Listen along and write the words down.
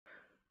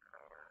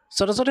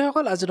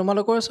ছাত্ৰ-ছাত্ৰীসকল আজি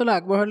তোমালোকৰ ওচৰলৈ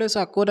আগবঢ়াই লৈছো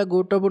আকৌ এটা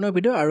গুৰুত্বপূৰ্ণ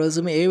ভিডিঅ' আৰু আজি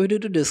আমি এই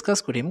ভিডিঅ'টো ডিছকাছ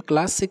কৰিম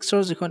ক্লাছ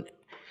 6ৰ যিখন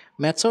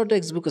মেথছৰ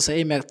টেক্সটবুক আছে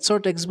এই মেথছৰ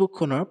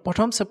টেক্সটবুকখনৰ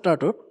প্ৰথম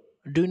চেপ্টাৰটোৰ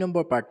 2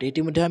 নম্বৰ পাৰ্টটি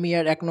ইতিমধ্যে আমি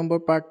ইয়াৰ 1 নম্বৰ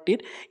পাৰ্টটিত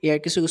ইয়াৰ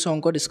কিছু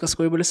অংক ডিছকাছ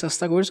কৰিবলৈ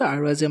চেষ্টা কৰিছোঁ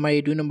আৰু আজি আমাৰ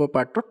এই 2 নম্বৰ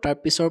পাৰ্টটোত তাৰ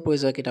পিছৰ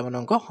পৰ্যায়ৰ কেইটামান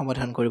অংক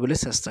সমাধান কৰিবলৈ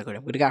চেষ্টা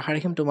কৰিম গতিকে আশা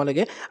ৰাখিম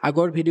তোমালোকে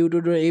আগৰ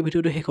ভিডিঅ'টোৰ দৰে এই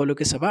ভিডিঅ'টো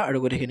শেষলৈকে চাবা আৰু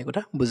গোটেইখিনি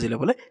কথা বুজি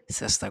ল'বলৈ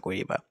চেষ্টা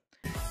কৰিবা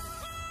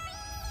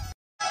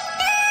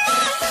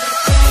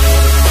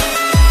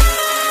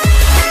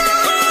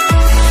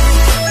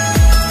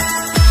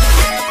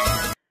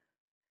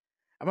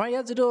আমাৰ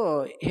ইয়াত যেটো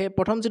হে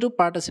প্ৰথম যেটো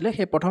পাৰ্ট আছিল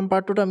হে প্ৰথম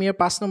পাৰ্টটোত আমি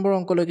 5 নম্বৰ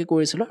অংকলৈকে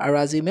কৰিছিলো আৰু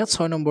আজি আমি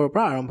 6 নম্বৰৰ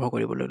পৰা আৰম্ভ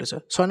কৰিবলৈ লৈছো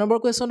 6 নম্বৰ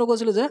কোৱেশ্চনটো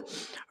কৈছিল যে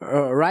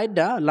write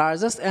the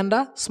largest and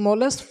the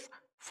smallest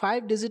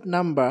 5 digit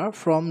number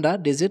from the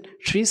digit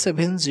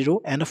 370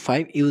 and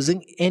 5 using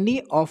any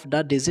of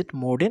the digit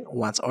more than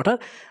once অৰ্থাৎ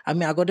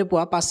আমি আগতে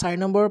পোৱা 4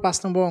 নম্বৰ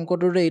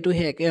অংকটোৰ এইটো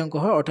হে একে অংক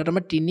হয় অৰ্থাৎ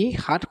আমাৰ 3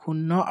 7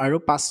 0 আৰু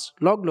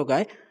 5 লগ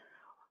লগাই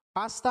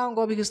 5টা অংক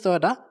বিশিষ্ট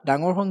এটা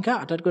ডাঙৰ সংখ্যা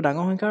আটাইতকৈ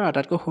ডাঙৰ সংখ্যা আৰু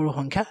আটাইতকৈ সৰু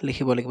সংখ্যা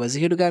লিখিব লাগিব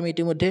যেহেতুকে আমি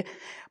ইতিমধ্যে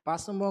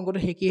 5 নম্বৰ অংকটো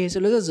হেকি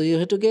আহিছিল যে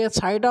যেহেতুকে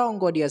 4টা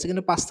অংক দিয়া আছে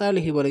কিন্তু 5টা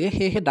লিখিব লাগে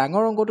সেই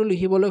ডাঙৰ অংকটো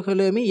লিখিবলৈ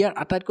হলে আমি ইয়াৰ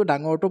আটাইতকৈ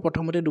ডাঙৰটো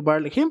প্ৰথমতে দুবাৰ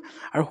লিখিম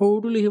আৰু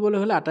সৰুটো লিখিবলৈ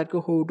হলে আটাইতকৈ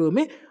সৰুটো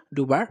আমি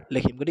দুবাৰ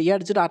লিখিম গতিকে ইয়াৰ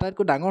যেটা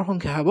আটাইতকৈ ডাঙৰ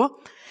সংখ্যা হ'ব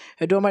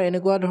এটো আমাৰ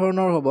এনেকুৱা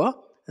ধৰণৰ হ'ব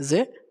যে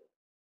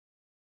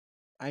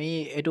আমি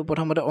এটো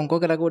প্ৰথমতে অংক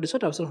কেইটা কৰি দিছো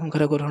তাৰ পিছত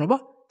সংখ্যাটা গঠন হ'ব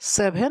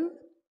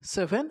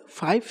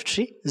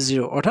 77530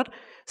 অৰ্থাৎ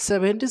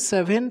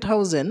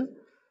 77,530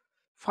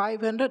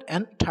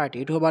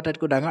 এটো হ'ব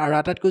আটাইতকৈ ডাঙৰ আৰু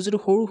আটাইতকৈ যেটো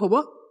সৰু হ'ব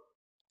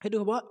হেতু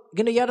হ'ব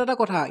কিন্তু ইয়াত এটা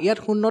কথা ইয়াত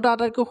শূন্যটা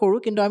আটাইতকৈ সৰু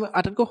কিন্তু আমি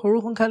আটাইতকৈ সৰু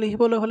সংখ্যা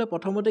লিখিবলৈ হলে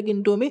প্ৰথমতে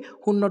কিন্তু আমি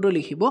শূন্যটো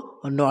লিখিব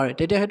নোৱাৰে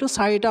তেতিয়া হেতু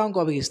 4টা অংক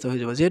বিশিষ্ট হৈ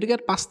যাব যেহেতু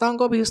ইয়াত 5টা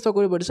অংক বিশিষ্ট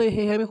কৰিব দিছে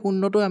সেই আমি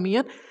শূন্যটো আমি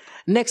ইয়াত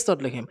নেক্সটত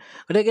লিখিম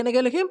গতিকে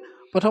কেনেকৈ লিখিম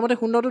প্ৰথমতে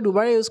শূন্যটো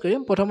দুবাৰ ইউজ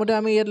কৰিম প্ৰথমতে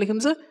আমি ইয়াত লিখিম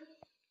যে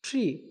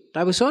 3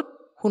 তাৰ পিছত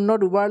শূন্য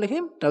দুবাৰ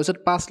লিখিম তাৰ পিছত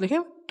 5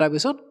 লিখিম তাৰ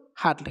পিছত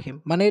 7 লিখিম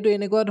মানে এটো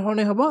এনেকুৱা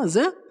ধৰণে হ'ব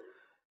যে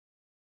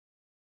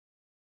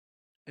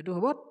এটো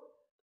হ'ব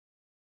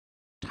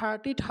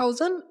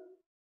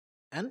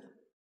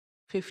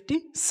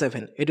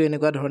 30,057 এটো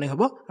এনেকুৱা ধৰণে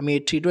হ'ব আমি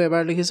 3 টো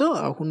এবাৰ লিখিছো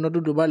আৰু শূন্যটো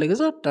দুবাৰ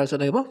লিখিছো তাৰ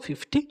পিছত আহিব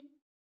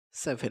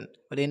 57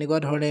 মানে এনেকুৱা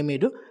ধৰণে আমি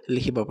এটো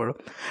লিখিব পাৰো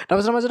তাৰ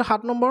পিছত আমাৰ যেটা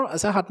 7 নম্বৰ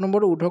আছে 7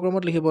 নম্বৰটো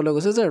ঊৰ্ধ্বক্ৰমত লিখিবলৈ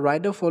গৈছে যে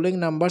write the following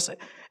numbers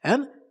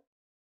and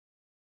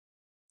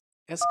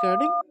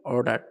ascending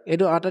order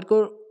এটো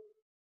আটাইতকৈ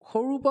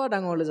সৰুৰ পৰা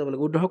ডাঙৰলৈ যাব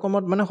লাগে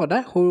ঊৰ্ধ্বক্ৰমত মানে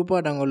সদায় সৰুৰ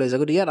পৰা ডাঙৰলৈ যায়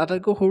গতিকে ইয়াত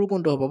আটাইতকৈ সৰু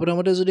কোনটো হ'ব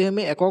প্ৰথমতে যদি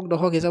আমি একক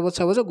দশক হিচাপত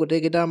চাব যে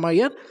গোটেইকেইটা আমাৰ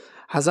ইয়াত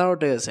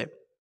হাজাৰতে আছে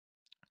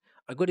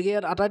গতিকে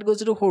ইয়াত আটাইতকৈ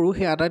যেটো সৰু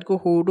সেই আটাইতকৈ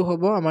সৰুটো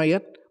হ'ব আমাৰ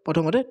ইয়াত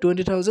প্ৰথমতে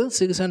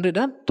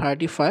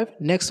 20,635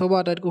 নেক্সট হ'ব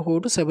আটাইতকৈ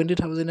সৰুটো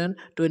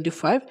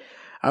 70,025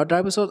 আৰু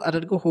তাৰ পিছত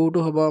আটাইতকৈ সৰুটো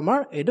হ'ব আমাৰ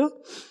এইটো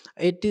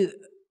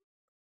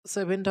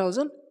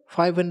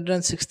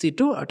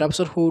 87,562 আৰু তাৰ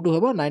পিছত সৰুটো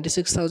হ'ব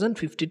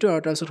 96,052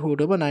 আৰু তাৰ পিছত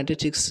সৰুটো হ'ব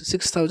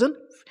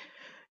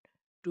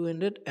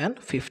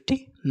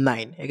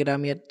 96,259 একেটা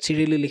আমি ইয়াত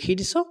চিৰিয়েলি লিখি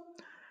দিছো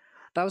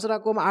তাৰ পিছত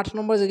আকৌ 8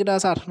 নম্বৰ যেটা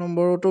আছে 8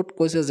 নম্বৰটোত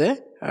কৈছে যে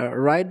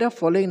write the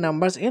following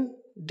numbers in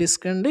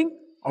descending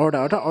order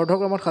অৰ্থাৎ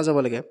অৰ্ধক্ৰমত সজাব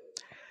লাগে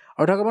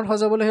অৰ্ধক্ৰমত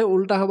সজাবলৈ হে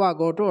উল্টা হ'ব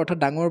আগৰটো অৰ্থাৎ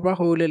ডাঙৰ পৰা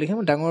সৰুলৈ লিখিম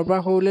ডাঙৰ পৰা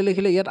সৰুলৈ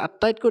লিখিলে ইয়াত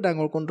আটাইতকৈ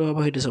ডাঙৰ কোনটো হ'ব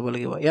হেতু চাব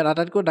লাগিব ইয়াত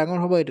আটাইতকৈ ডাঙৰ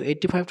হ'ব এটো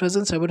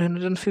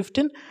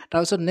 85,715 তাৰ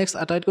পিছত নেক্সট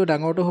আটাইতকৈ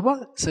ডাঙৰটো হ'ব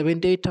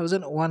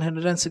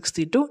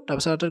 78,162 তাৰ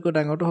পিছত আটাইতকৈ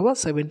ডাঙৰটো হ'ব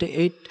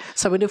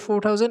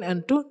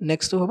 74,002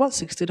 নেক্সটটো হ'ব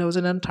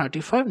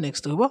 60,035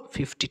 নেক্সটটো হ'ব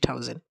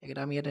 50,000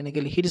 একেটা আমি ইয়াত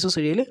এনেকৈ লিখি দিছো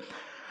চিৰিয়েলি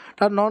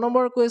তাৰ 9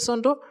 নম্বৰ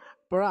কোৱেশ্চনটো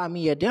পৰা আমি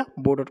এতিয়া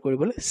বৰ্ডত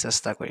কৰিবলৈ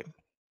চেষ্টা কৰিম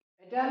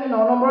এতিয়া আমি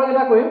 9 নম্বৰ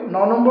এটা কৰিম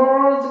 9 নম্বৰৰ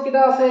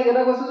যেটা আছে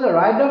এটা কৈছো যে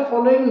write the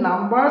following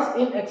numbers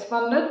in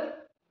expanded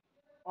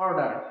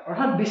order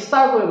অৰ্থাৎ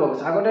বিস্তাৰ কৰিব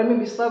কৈছে আগতে আমি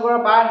বিস্তাৰ কৰা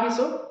পাই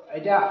আহিছো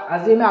এতিয়া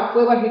আজি আমি আকৌ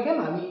এবাৰ শিকিম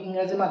আমি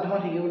ইংৰাজী মাধ্যমত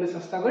শিকিবলৈ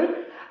চেষ্টা কৰিম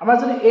আমাৰ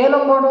যদি a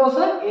নম্বৰটো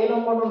আছে a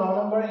নম্বৰটো 9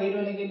 নম্বৰ এইটো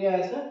এনেকৈ দিয়া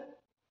আছে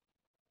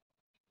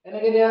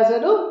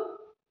এটো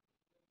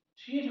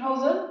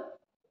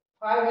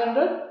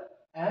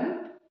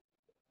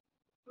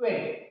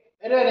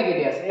 3,520 এটো এনেকৈ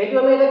দিয়া আছে এইটো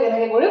আমি এটা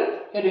কেনেকৈ কৰিম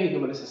এটো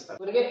শিকিবলৈ চেষ্টা কৰিম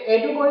গতিকে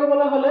এটো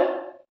কৰিবলৈ হলে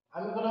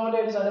আমি প্ৰথমতে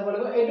এটো জানিব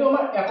লাগিব এটো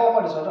আমাৰ এককত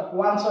আছে অৰ্থাৎ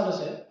ওৱানছত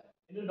আছে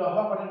এটো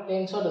দশক অৰ্থাৎ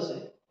টেনছত আছে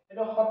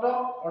এটো শতক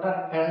অৰ্থাৎ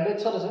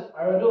হাণ্ড্ৰেডছত আছে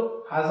আৰু এটো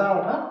হাজাৰ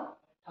অৰ্থাৎ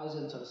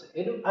থাউজেণ্ডছত আছে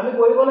এটো আমি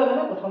কৰিবলৈ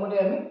হলে প্ৰথমতে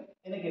আমি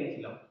এনেকৈ লিখি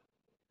লম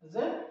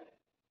যে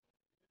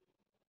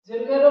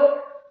যেনেকৈ এটো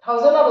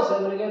থাউজেণ্ডত আছে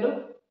গতিকে এটো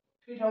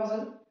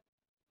 3,000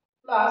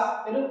 প্লাস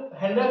এটো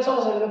হাণ্ড্ৰেডছত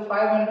আছে গতিকে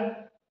 500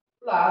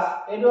 প্লাস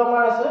এটো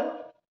আমাৰ আছে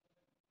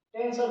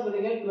 10 ছত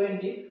গতিকে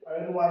 20 আৰু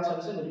এটো 1 ছত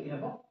আছে গতিকে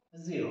হ'ব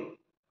 0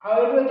 আৰু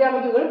এটো এতিয়া আমি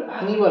কি কৰিম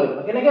ভাঙিব লাগিব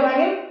কেনেকৈ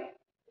ভাঙিম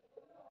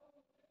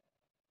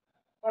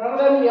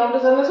প্ৰথমতে আমি নিয়মটো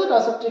জানিছো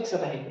তাৰপিছত ট্ৰিক্স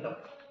এটা শিকিম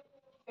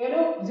এটো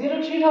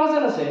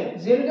 3,000 আছে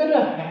যেনেকৈ এটো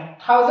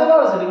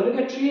 1000 আছে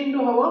গতিকে 3 ইনটু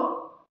হ'ব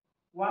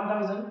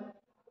 1000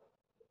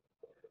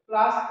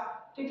 প্লাস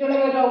ঠিক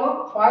তেনেকৈ এটা হ'ব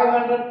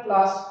 500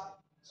 প্লাস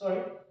সৰি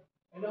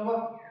এটো হ'ব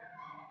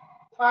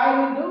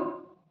 5 into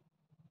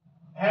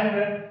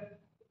 100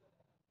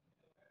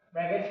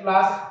 bracket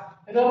plus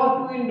it over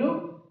 2 into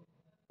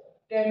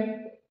 10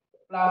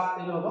 plus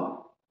it over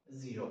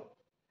 0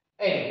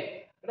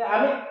 এটা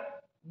আমি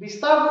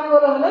বিস্তার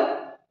কৰিবলৈ হলে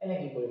এনে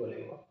কি কৰিব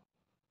লাগিব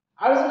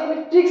আৰু যদি আমি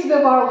ট্ৰিক্স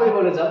ব্যৱহাৰ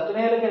কৰিবলৈ যাওঁ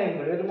তেনেহলে কেনেকৈ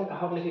কৰিব এটো মই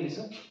কাহক লিখি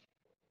দিছো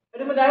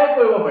এটো মই ডাইৰেক্ট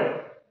কৰিব পাৰিম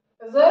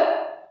যে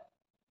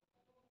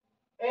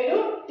এটো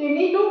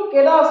 3 টু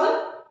কেটা আছে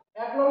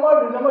 1 নম্বৰ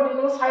 2 নম্বৰ 3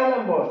 নম্বৰ 4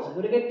 নম্বৰ আছে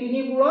গতিকে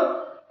 3 পুৰত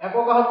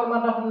একক কাহত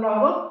কিমানটা শূন্য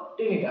হ'ব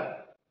 3টা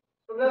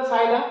টোটাল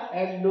 4টা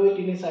 1 2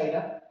 3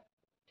 4টা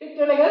ঠিক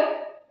তেনেকৈ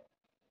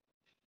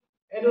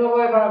এটো হ'ব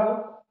এবাৰ আকৌ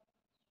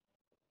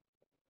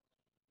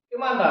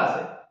কিমানটা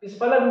আছে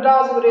পিছফালে দুটা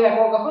আছে গতিকে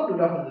একক কাহত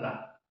দুটা শূন্য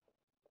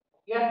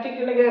ইয়াত ঠিক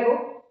তেনেকৈ আকৌ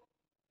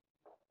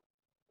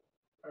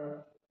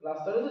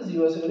লাষ্টৰ যে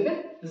 0 আছে গতিকে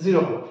 0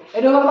 হ'ব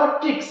এটো হ'ল আমাৰ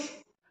ট্ৰিক্স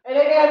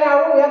এনেকৈ আমি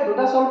আৰু ইয়াত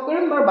দুটা সলভ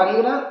কৰিম আৰু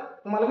বাকিটা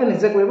তোমালোকে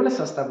নিজে কৰিবলৈ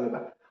চেষ্টা কৰিবা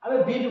আমি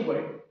b2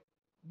 কৰিম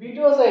b2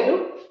 আছে এটো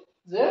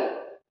যে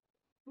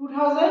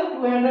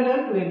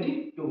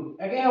 2222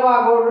 একে হ'ব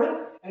আগৰ দৰে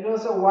এটো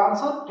আছে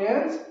ওৱানছ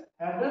টেন্স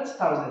হাণ্ড্ৰেডছ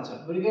থাউজেণ্ডছ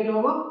গতিকে এটো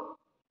হ'ব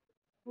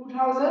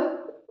 2000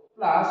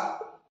 প্লাস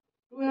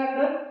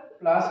 200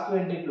 প্লাস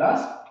 20 প্লাস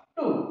 2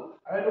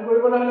 আৰু এটো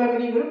কৰিবলৈ হলে আমি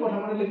কি কৰিম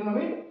প্ৰথমতে লিখিম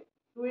আমি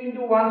 2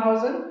 into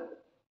 1000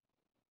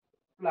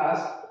 plus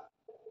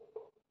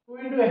 2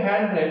 into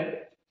 100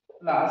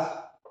 plus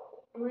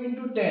 2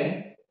 into 10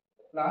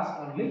 plus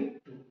only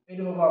 2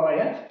 এটো হ'ব আমাৰ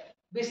ইয়াত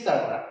বিস্তাৰ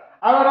কৰা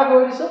আৰু এটা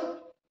কৰি দিছো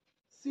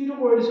c টো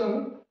কৰি দিছো আমি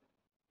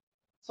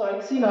সৰি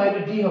c নহয়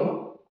এটো d হ'ব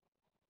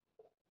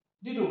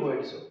d টো কৰি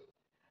দিছো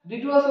d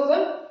টো আছে যে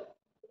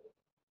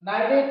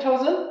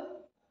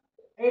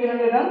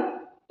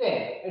 98810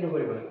 এটো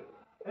কৰিব লাগিব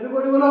এটো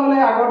কৰিবলৈ হলে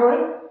আগৰ দৰে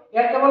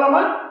ইয়াত কেৱল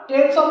আমাৰ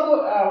টেন্স অফ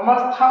আমাৰ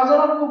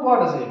থাউজেন্ড অফ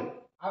ওপৰত আছে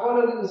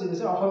আগলৈকে গুছি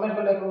গৈছে অসমীয়াত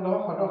কলে কোন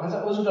শতক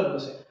হাজাৰ অযুতত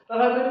গৈছে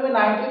তথাপি তুমি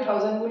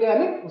 90000 বুলি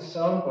আমি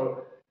উচ্চাৰণ কৰো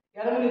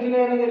ইয়াত আমি লিখিলে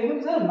এনেকৈ লিখিম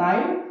যে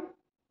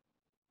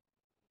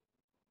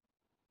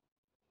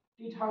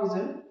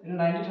 90000 এটা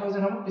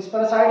 90000 হ'ব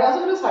পিছফালে 4টা আছে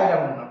মানে 4টা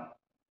বন্ধ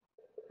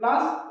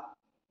প্লাস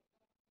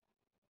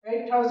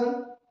 8000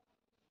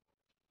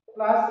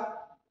 প্লাস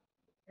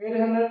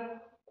 800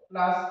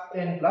 plus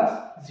 10 plus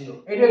 0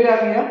 এটো এটা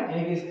আমি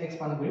এনেকৈ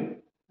এক্সপান্ড কৰিম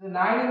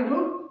 9 into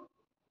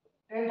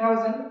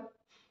 10000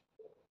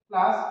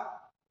 plus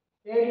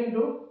 8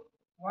 into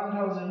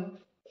 1000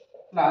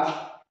 plus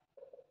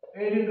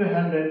 8 into 100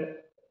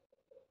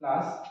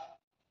 plus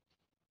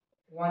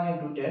 1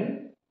 into 10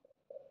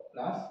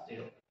 plus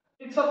 0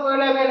 ঠিক সব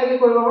কৰিলে আমি এনেকৈ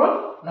কৰিব পাৰো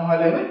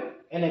নহলে আমি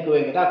এনেকৈ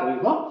এটা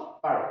কৰিব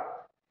পাৰো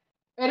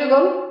এটো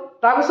গল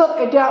তাৰ পিছত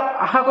এতিয়া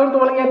আশা কৰিম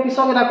তোমালোকে ইয়াৰ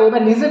পিছক এটা কৰিবা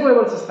নিজে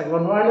কৰিবলৈ চেষ্টা কৰিবা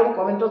নোৱাৰিলে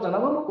কমেন্টত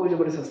জনাবা মই কৰি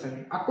দিবলৈ চেষ্টা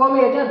কৰিম আকৌ আমি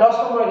এতিয়া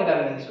 10 নম্বৰ এটা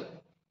লিখিছো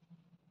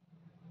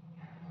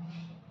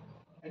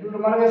এটো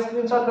তোমালোকে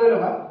স্ক্ৰিনশ্বট লৈ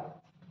লবা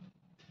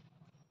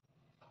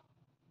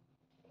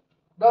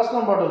 10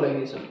 নম্বৰটো লৈ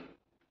গৈছো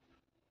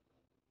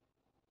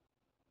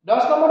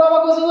 10 নম্বৰটো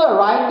আমাক কৈছে যে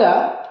ৰাইট দা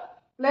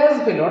প্লেস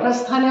ভ্যালু অৰ্থাৎ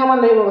স্থানীয় মান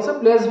লাগিব কৈছে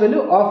place value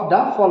of the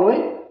following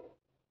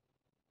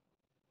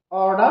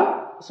order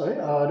সৰি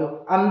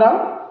আন্ডাৰ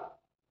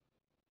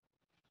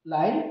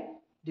লাইন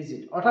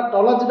ডিজিট অৰ্থাৎ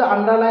তলত যেটা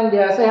আন্ডারলাইন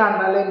দিয়া আছে এই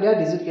আন্ডারলাইন দিয়া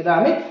ডিজিট কেটা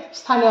আমি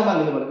স্থানীয় মান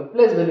লিখিব লাগিব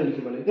প্লেস ভ্যালু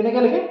লিখিব লাগিব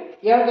কেনেকৈ লিখে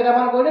ইয়াৰ কেটা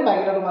মান কৰিলে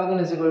বাকিটা তোমালোকে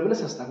নিজে কৰিবলৈ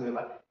চেষ্টা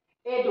কৰিবা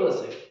এইটো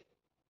আছে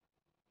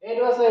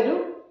এইটো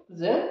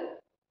যে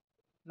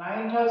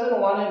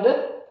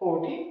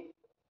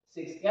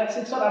 9146 ইয়াত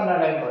 6ত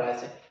আন্ডাৰলাইন কৰা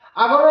আছে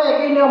আগৰ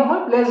একেই নিয়ম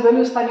হয় প্লেস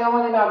ভ্যালু স্থানীয়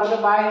মান আমি আগতে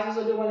পাই আহিছো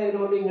যদি মানে এইটো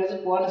হল ইংৰাজীত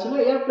পোৱা নাছিলো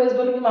ইয়াৰ প্লেস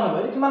ভ্যালু কিমান হ'ব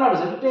এইটো কিমান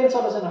আছে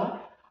 10 আছে নহয়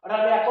অৰ্থাৎ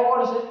আমি এককৰ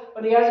আছে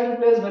আৰু ইয়াৰ যদি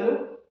প্লেস ভ্যালু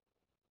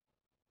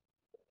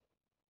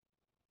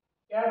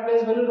ইয়াৰ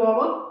প্লেস ভ্যালু হ'ব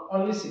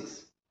only 6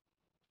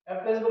 ইয়াৰ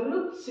প্লেস ভ্যালু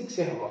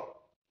 6 এ হ'ব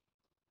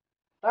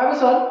তাৰ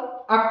পিছত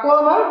আকৌ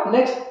আমাৰ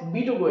নেক্সট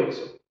b2 গৈ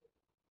আছো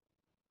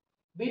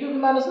b2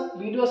 কিমান আছে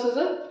b2 আছে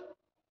যে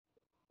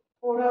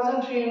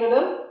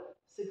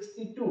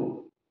 4362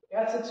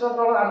 ইয়াত 6ৰ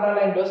তলত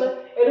আন্ডাৰলাইন আছে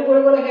এটো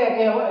কৰিবলৈ হে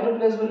একে হ'ব এটো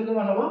প্লেস ভ্যালু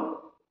কিমান হ'ব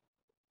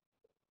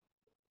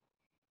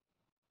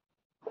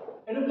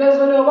এটো প্লেস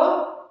ভ্যালু হ'ব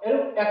এটো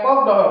একক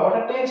নহয়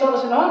অৰ্থাৎ 10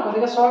 আছে নহয়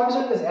গতিকে 6ৰ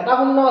পিছত কি আছে এটা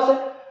শূন্য আছে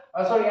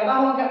সৰি এটা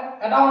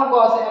অংক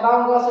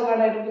আছে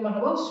কাৰণে এটো কিমান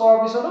হ'ব 6ৰ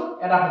পিছত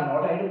এটা শূন্য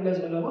অৰ্থাৎ এটো প্লেস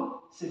ভ্যালু হ'ব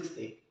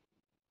 60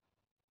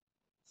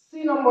 সি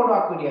নম্বৰটো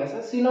আকো দিয়া আছে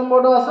সি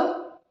নম্বৰটো আছে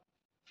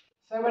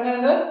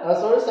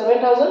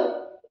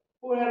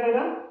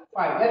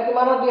 7405 ইয়াত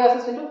কিমানত দিয়া আছে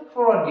সিটো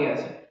 4ত দিয়া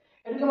আছে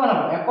এটো কিমান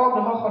হ'ব একক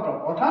দশক শতক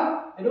অৰ্থাৎ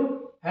এটো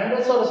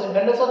 100 আছে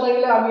 100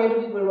 থাকিলে আমি এটো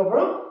কি কৰিব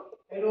পাৰো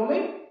এটো আমি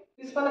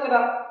পিছফালে কেটা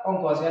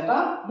অংক আছে এটা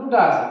দুটা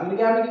আছে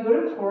গতিকে আমি কি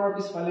কৰিম 4ৰ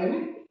পিছফালে আমি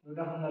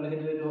দুটা শূন্য লিখি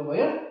দিলে এটো হ'ব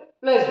ইয়াত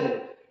প্লেস ভ্যালু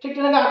ঠিক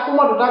তেনেকৈ আকৌ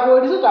মই দুটা কৰি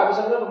দিছো তাৰ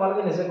পিছত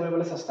তোমালোকে নিজে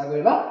কৰিবলৈ চেষ্টা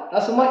কৰিবা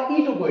তাৰপিছত মই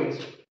ই2 কৰি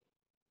দিছো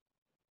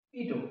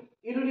ই2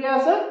 দিয়া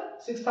আছে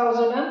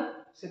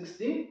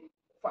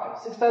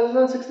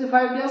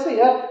 6065 দিয়া আছে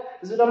ইয়াত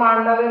যেটা আমাৰ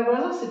আন্ডাৰলাইন কৰা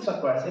আছে 6ত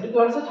কৰা আছে এটো কি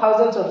হৈছে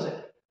থাউজেণ্ডছ আছে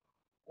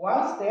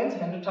ওয়ান্স টেন্স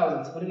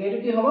 100,000 গতিকে এটো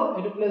কি হ'ব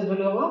এটো প্লেস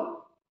ভ্যালু হ'ব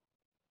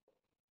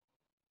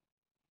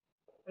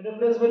এটো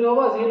প্লেস ভ্যালু হ'ব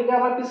যেহেতুকে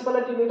আমাৰ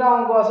পিছফালে তিনিটা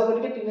অংক আছে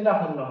গতিকে তিনিটা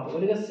শূন্য হ'ব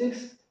গতিকে 6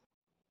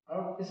 আৰু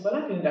পিছফালে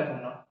তিনিটা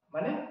শূন্য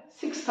মানে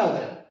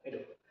 6000 এটো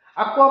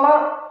আকৌ আমাৰ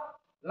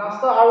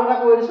লাষ্ট আৰু এটা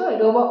কৰি দিছো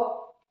এটো হ'ব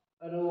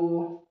আৰু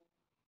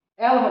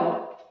L হ'ব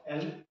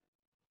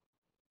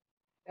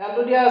L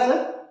টো দিয়া আছে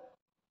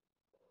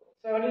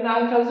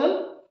 79000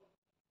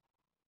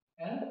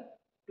 and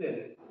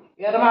 12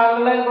 ইয়াত আমাৰ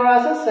আন্ডাৰলাইন কৰা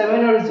আছে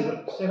 7 আৰু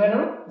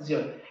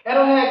 0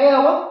 এটো একে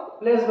হ'ব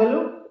place value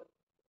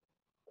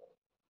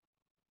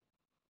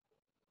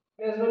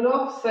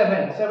of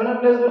 7 7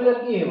 place value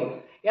কি হ'ব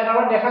ইয়াত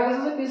আমাৰ দেখা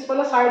গৈছে যে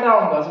পিছফালে 4টা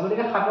অংক আছে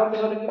গতিকে 7 ৰ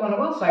পিছতে কিমান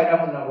হ'ব 4টা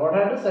শূন্য হ'ব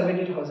অৰ্থাৎ এটো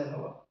 70000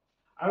 হ'ব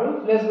আৰু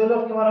প্লেস ভ্যালু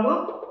অফ কিমান হ'ব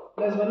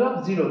place value of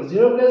 0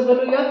 place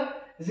value ইয়াত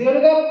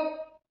যেহেতুকে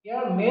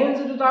ইয়াৰ মেইন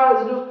যেটো তাৰ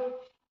যেটো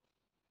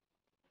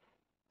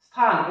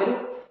স্থান এটো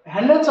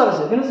 100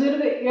 আছে কিন্তু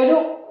যেহেতুকে এটো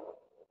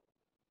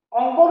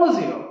অংকটো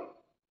 0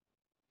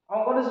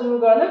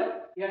 কাৰণে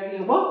ইয়াৰ কি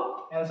হ'ব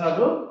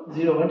এনসাৰটো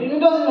 0 হ'ব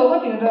তিনিটা 0 হ'ব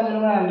তিনিটা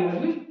 0 মানে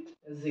আলটিমেটলি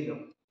 0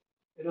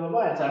 এটো হ'ব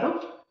এনসাৰটো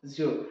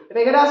 0 এটা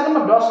কেটা আছে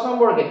আমাৰ 10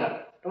 নম্বৰ কেটা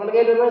তোমালোকে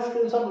এইটো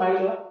স্ক্ৰিনশ্বট মাৰি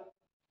লোৱা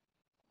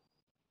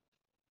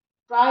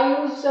ট্ৰাই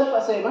ইউৰসেলফ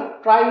আছে এবাৰ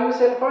ট্ৰাই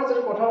ইউৰসেলফৰ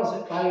যেটো কথা আছে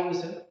ট্ৰাই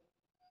ইউৰসেলফ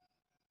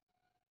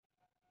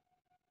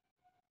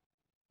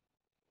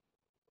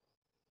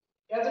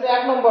ইয়াত যেটো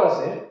 1 নম্বৰ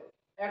আছে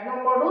 1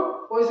 নম্বৰটো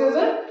কৈছে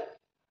যে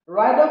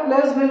write the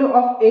place value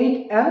of 8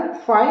 and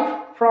 5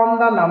 from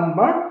the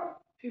number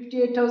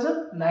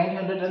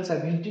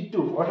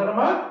 58972 অৰ্থাৎ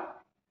আমাৰ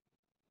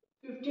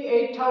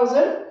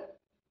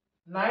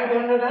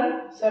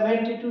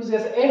 58972 যে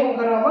আছে এই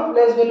সংখ্যাটো আমাৰ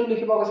প্লেস ভ্যালু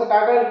লিখিব কৈছে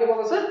কাৰ লিখিব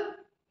কৈছে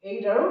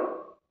 8 আৰু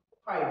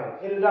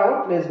 5 এই দুটা আৰু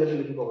প্লেস ভ্যালু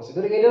লিখিব কৈছে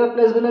গতিকে এটা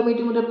প্লেস ভ্যালু আমি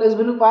ইতিমধ্যে প্লেস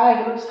ভ্যালু পাই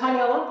আহিলো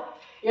স্থানীয়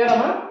ইয়াত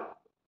আমাৰ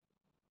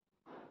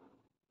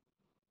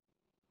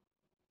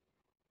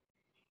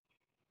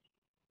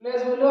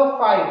প্লেস ভ্যালু অফ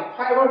 5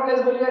 5 ৰ প্লেস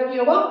ভ্যালু কি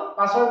হ'ব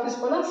 5 ৰ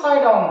পিছফালে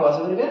 4টা অংক আছে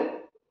গতিকে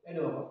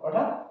এটো হ'ব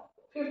অৰ্থাৎ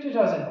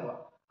 50000 হ'ব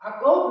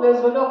আকৌ প্লেস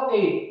ভ্যালু অফ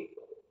 8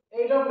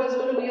 8 ৰ প্লেস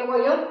ভ্যালু কি হ'ব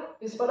ইয়াত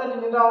পিছফালে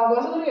তিনিটা অংক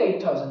আছে গতিকে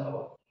 8000 হ'ব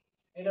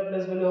এটা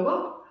প্লেস ভ্যালু হ'ব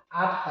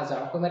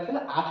 8000 কমেট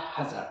কেনে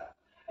 8000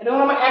 এটো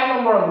আমাৰ 1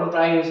 নম্বৰ হ'ব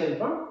ট্ৰাই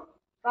ইউৰসেলফৰ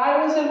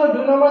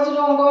 2 নম্বৰ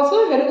যেটো অংক আছে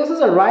হেতু কৈছে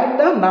যে write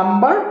the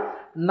number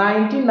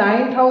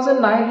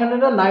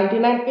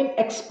 99999 in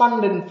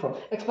expanded form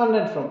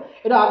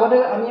এটা আগতে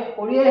আমি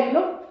কৰি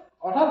আহিলো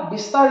অৰ্থাৎ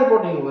বিস্তাৰ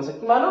ৰিপৰ্ট লিখিব আছে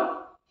কিমান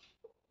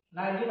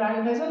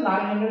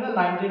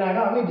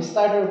 99999 আমি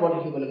বিস্তাৰ ৰিপৰ্ট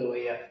লিখিব লাগিব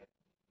ইয়াত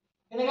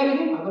এনেকৈ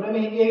লিখিম আগতে আমি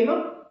শিকি আহিলো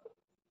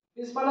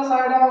পিছফালে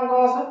 4টা অংক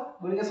আছে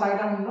গতিকে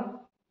 4টা শূন্য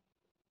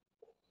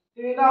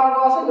তিনিটা অংক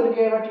আছে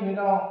গতিকে এবাৰ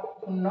তিনিটা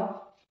শূন্য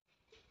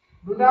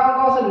দুটা অংক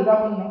আছে দুটা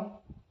শূন্য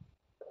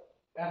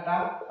এটা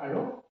আৰু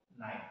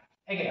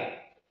 9 একেটা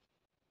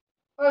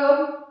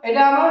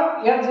এটা আমাৰ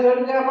ইয়াত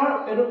যেহেতুকে আমাৰ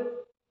এটো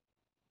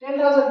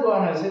 10000 কোৱা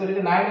হৈছে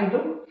গতিকে 9 into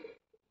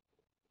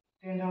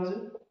 10000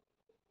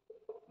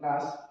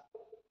 plus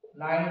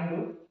 9 into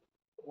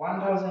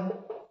 1000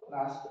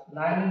 plus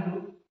 9 into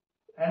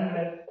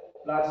 100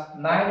 plus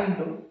 9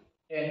 into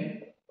 10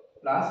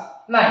 plus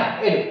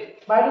 9 এটো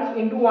বাইটো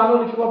into 1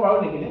 লিখিব পাৰো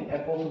লিখিলে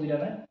একো সুবিধা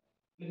নাই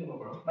লিখিব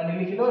পাৰো মানে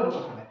লিখিলেও এটো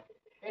কথা নাই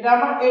এটা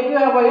আমাৰ এইটো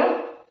হ'ব ইয়াত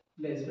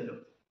প্লেস ভ্যালু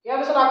ইয়াৰ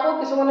পিছত আকৌ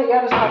কিছুমানে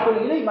ইয়াৰ পিছত আকৌ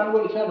লিখিলে ইমান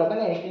গৈ লিখা দৰকাৰ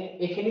নাই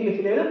এইখিনি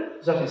লিখিলে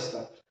যথেষ্ট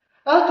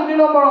তাহলে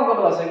 3 নম্বৰ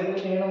অংকটো আছে কিন্তু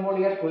 3 নম্বৰ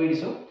ইয়াত কৰি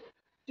দিছো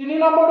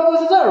 3 নম্বৰটো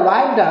কৈছে যে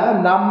write the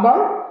number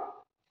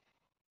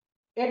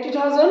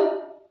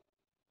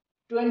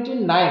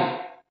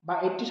 80029 বা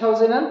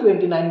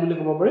 80029 বুলি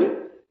ক'ব পাৰি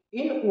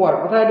in word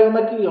অৰ্থাৎ এটো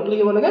আমাৰ কি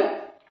লিখিব লাগে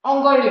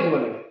অংকৰে লিখিব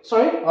লাগে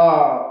সৰি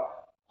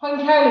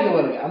সংখ্যাৰে লিখিব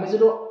লাগে আমি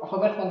যেটো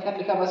অসমীয়াত সংখ্যাত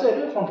লিখা পাইছো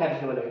এটো সংখ্যাত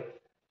লিখিব লাগে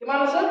কিমান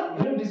আছে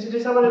এটো ডিজিট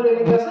হিচাপে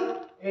এনেকৈ আছে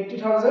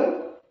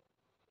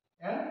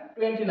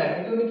 80029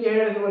 এটো আমি কি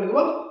হেৰে লিখিব লাগিব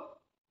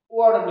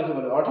ওয়াৰ্ড লিখিব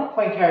লাগিব অৰ্থাৎ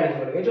সংখ্যাৰে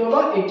লিখিব লাগিব এটো হ'ব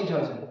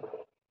 80000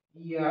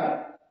 ইয়াৰ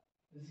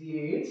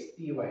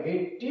GHTY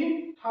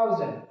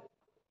 80000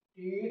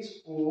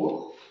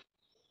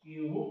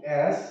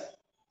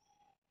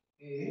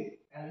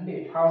 THOUSAND and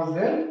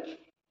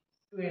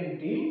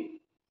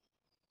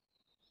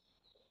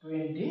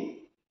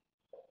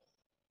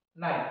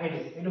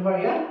 1029 এটো হয়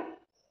ইয়াৰ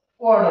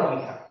ওয়াৰ্ডত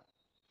লিখা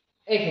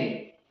এইখিনি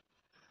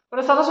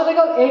মানে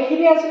ছাত্ৰছাত্ৰীসকল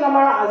এইখিনি আছিল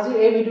আমাৰ আজি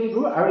এই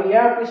ভিডিওটো আৰু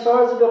ইয়াৰ পিছৰ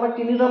যেটো আমাৰ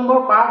 3 নম্বৰ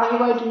পাৰ্ট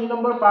আহিব এই 3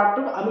 নম্বৰ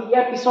পাৰ্টটো আমি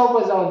ইয়াৰ পিছৰ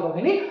পৰ যাওঁ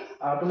অংকখিনি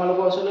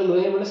তোমালোকৰ ওচৰলৈ লৈ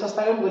আহিবলৈ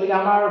চেষ্টা কৰিম গতিকে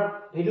আমাৰ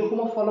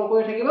ভিডিওসমূহ ফলো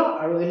কৰি থাকিবা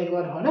আৰু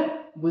এনেকুৱা ধৰণে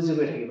বুজি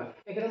গৈ থাকিবা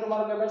এখানে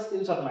তোমালোকে এবাৰ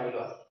স্ক্ৰিনশ্বট মাৰি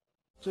লোৱা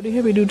যদি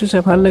এই ভিডিওটো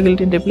চাই ভাল লাগিল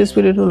তেন্তে প্লিজ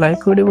ভিডিওটো লাইক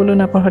কৰি দিবলৈ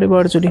নাপাহৰিব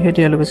আৰু যদি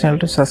এতিয়ালৈকে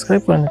চেনেলটো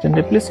সাবস্ক্ৰাইব কৰা নাই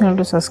তেন্তে প্লিজ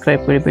চেনেলটো সাবস্ক্ৰাইব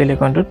কৰি বেল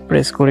আইকনটো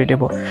প্ৰেছ কৰি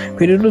দিব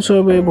ভিডিওটো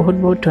চোৱাৰ বাবে বহুত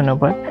বহুত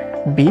ধন্যবাদ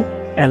বি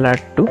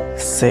এলাৰ্ট টু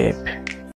সেভ